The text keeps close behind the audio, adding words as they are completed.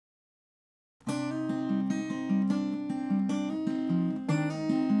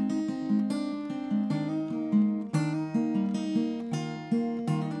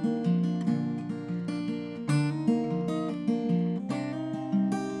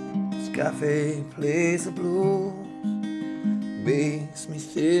cafe plays the blues, makes me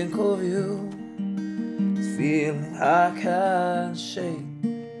think of you. This feeling I can't shake,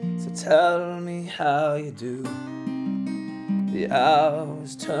 so tell me how you do. The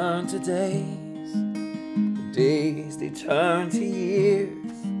hours turn to days, the days they turn to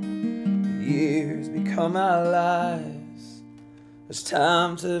years, the years become our lives. It's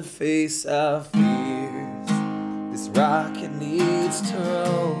time to face our fears. This rocket needs to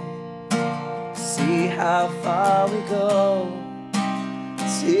roll, see how far we go.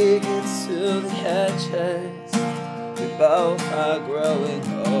 Take it to the edges, we both are growing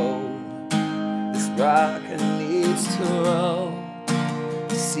old. This rocket needs to roll,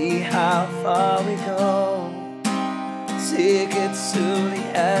 see how far we go. Take it to the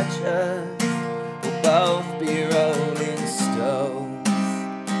edges, we'll both be rolling stones.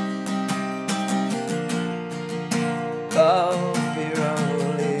 Both be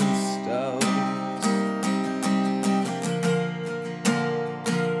rolling stones.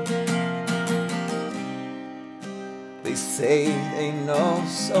 They say they know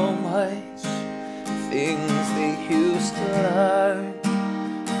so much, things they used to learn.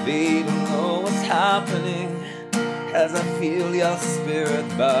 They don't know what's happening as I feel your spirit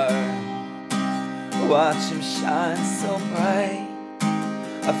burn. Watch him shine so bright,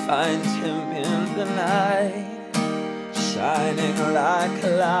 I find him in the night, shining like a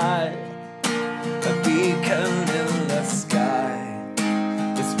light, a beacon in the sky.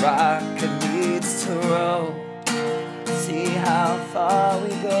 This rocket needs to roll, see how far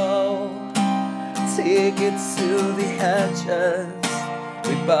we go. Take it to the edges,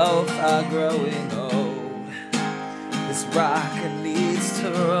 we both are growing old. This rocket needs to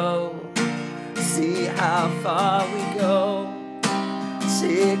roll, see how far we go.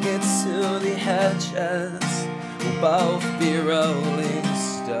 Take it to the edges, we'll both be rolling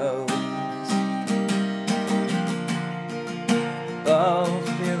stones. Both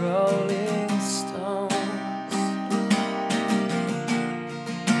be rolling stones.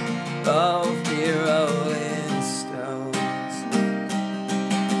 Both be rolling stones.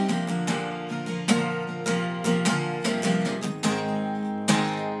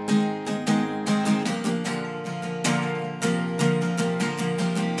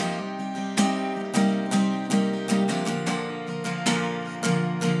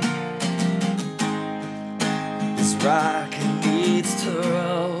 This rocket needs to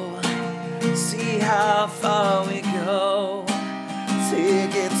roll, see how far we go.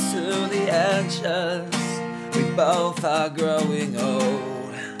 Take it to the edges, we both are growing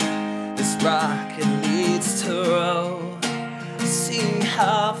old. This rocket needs to roll, see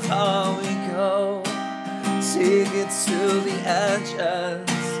how far we go. Take it to the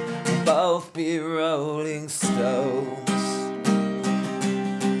edges, we'll both be rolling stones.